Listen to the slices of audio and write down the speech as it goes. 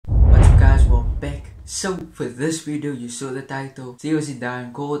So for this video you saw the title, Theo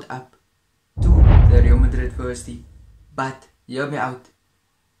Zidane called up to the Real Madrid first team. But hear me out,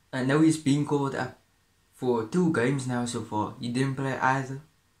 I know he's been called up for 2 games now so far. He didn't play either,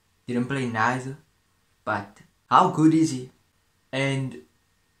 didn't play neither. But how good is he? And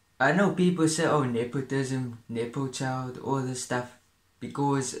I know people say, oh, nepotism, nepo child, all this stuff,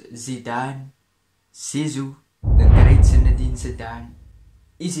 because Zidane, Zizou, the great Zinedine Zidane,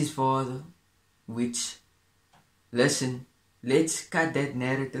 is his father. Which, listen, let's cut that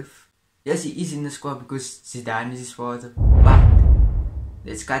narrative. Yes, he is in the squad because Zidane is his father, but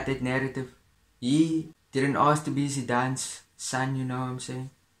let's cut that narrative. He didn't ask to be Zidane's son, you know what I'm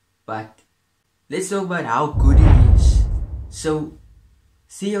saying? But let's talk about how good he is. So,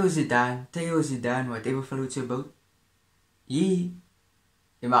 Theo Zidane, whatever floats your boat, he,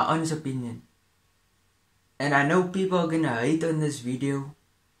 in my honest opinion, and I know people are gonna hate on this video,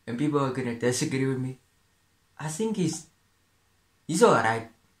 and people are gonna disagree with me. I think he's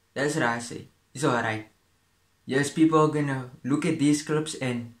alright. That's what I say. He's alright. Yes, people are gonna look at these clips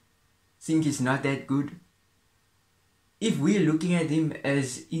and think he's not that good. If we're looking at him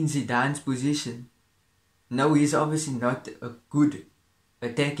as in Zidane's position, no, he's obviously not a good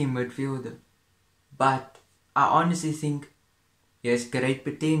attacking midfielder. But I honestly think he has great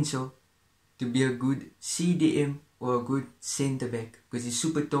potential to be a good CDM or a good centre back, because he's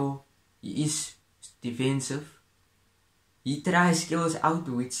super tall, he is defensive, he tries skills out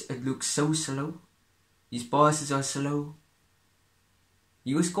which it looks so slow, his passes are slow.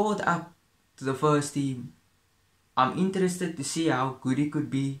 He was called up to the first team. I'm interested to see how good he could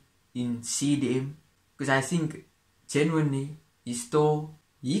be in CDM, because I think genuinely he's tall,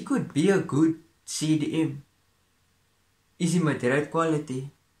 he could be a good CDM. Is he Madrid quality?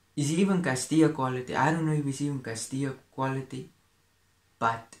 Is he even Castilla quality? I don't know if he's even Castilla quality.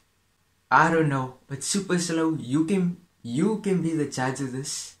 But I don't know. But super slow. You can be the judge of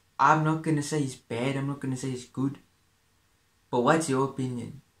this. I'm not gonna say he's bad. I'm not gonna say he's good. But what's your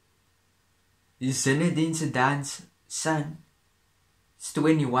opinion? Is Zinedine Zidane's son? He's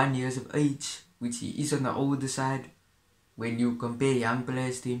 21 years of age, which he is on the older side when you compare young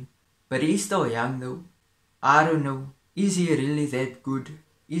players to him. But he's still young though. I don't know. Is he really that good?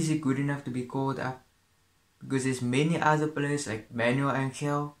 Is he good enough to be called up? Because there's many other players like Manuel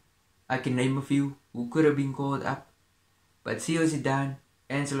Angel, I can name a few, who could have been called up. But Theo Zidane,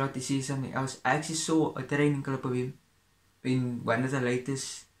 Ancelotti sees something else. I actually saw a training clip of him in one of the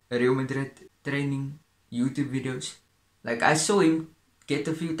latest Real Madrid training YouTube videos. Like, I saw him get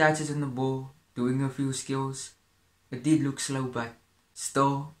a few touches on the ball, doing a few skills. It did look slow, but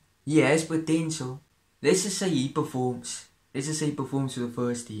still, he has potential. Let's just say he performs. Let's just say he performs for the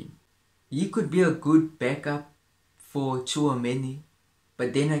first team. He could be a good backup for Chouameni.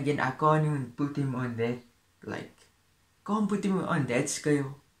 But then again, I can't even put him on that, can't put him on that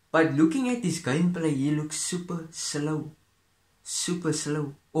scale. But looking at his gameplay, he looks super slow. Super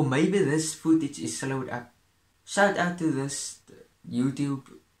slow. Or maybe this footage is slowed up. Shout out to this YouTube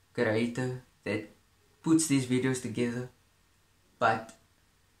creator that puts these videos together. But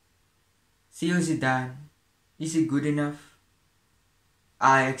Theo Zidane, is he good enough?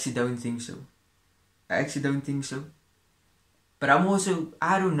 I actually don't think so. But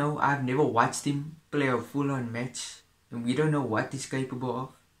I don't know, I've never watched him play a full-on match, and we don't know what he's capable of.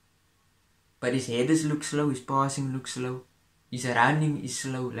 But his headers look slow, his passing looks slow, his running is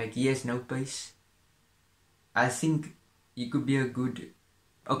slow, like he has no pace. I think he could be a good,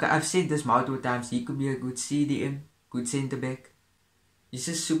 okay, I've said this multiple times, he could be a good CDM, good centre back. He's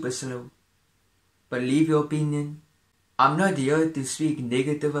just super slow. But leave your opinion. I'm not here to speak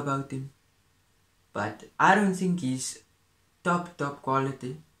negative about him, but I don't think he's top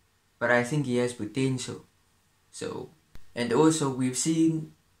quality, but I think he has potential. So, and also we've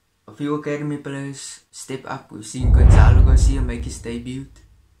seen a few academy players step up. We've seen Gonzalo Garcia make his debut.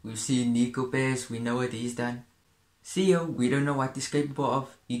 We've seen Nico Perez, we know what he's done. Theo, we don't know what he's capable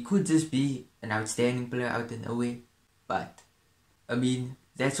of. He could just be an outstanding player out of nowhere. But, I mean,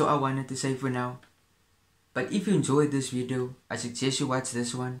 that's all I wanted to say for now. But if you enjoyed this video, I suggest you watch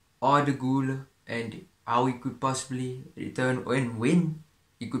this one, Arda Güler, and how he could possibly return, and when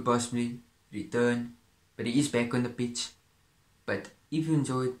he could possibly return. But he is back on the pitch. But if you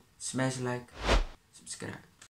enjoyed, smash like, subscribe.